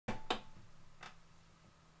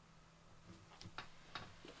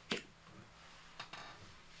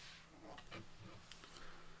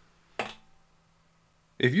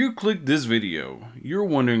If you clicked this video, you're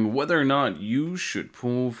wondering whether or not you should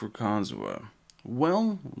pull for Kazuha.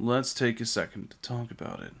 Well, let's take a second to talk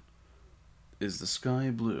about it. Is the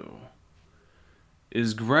sky blue?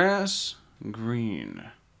 Is grass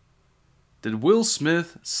green? Did Will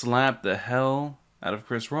Smith slap the hell out of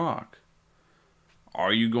Chris Rock?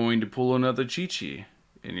 Are you going to pull another Chi-Chi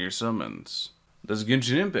in your summons? Does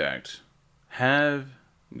Genshin Impact have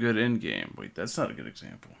good endgame? Wait, that's not a good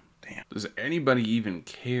example. Damn. Does anybody even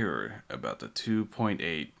care about the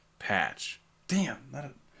 2.8 patch? Damn,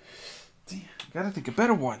 gotta think of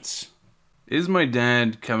better ones. Is my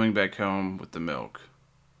dad coming back home with the milk?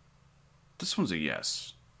 This one's a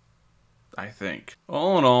yes, I think.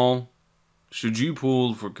 All in all, should you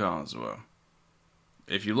pull for Kazuha?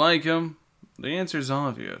 If you like him, the answer is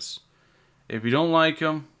obvious. If you don't like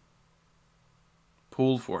him,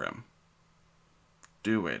 pull for him.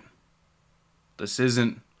 Do it. This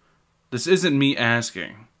isn't me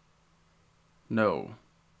asking. No.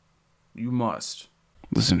 You must.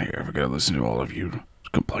 Listen here, if I gotta listen to all of you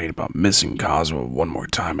complain about missing Kazuha one more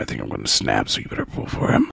time, I think I'm gonna snap, so you better pull for him.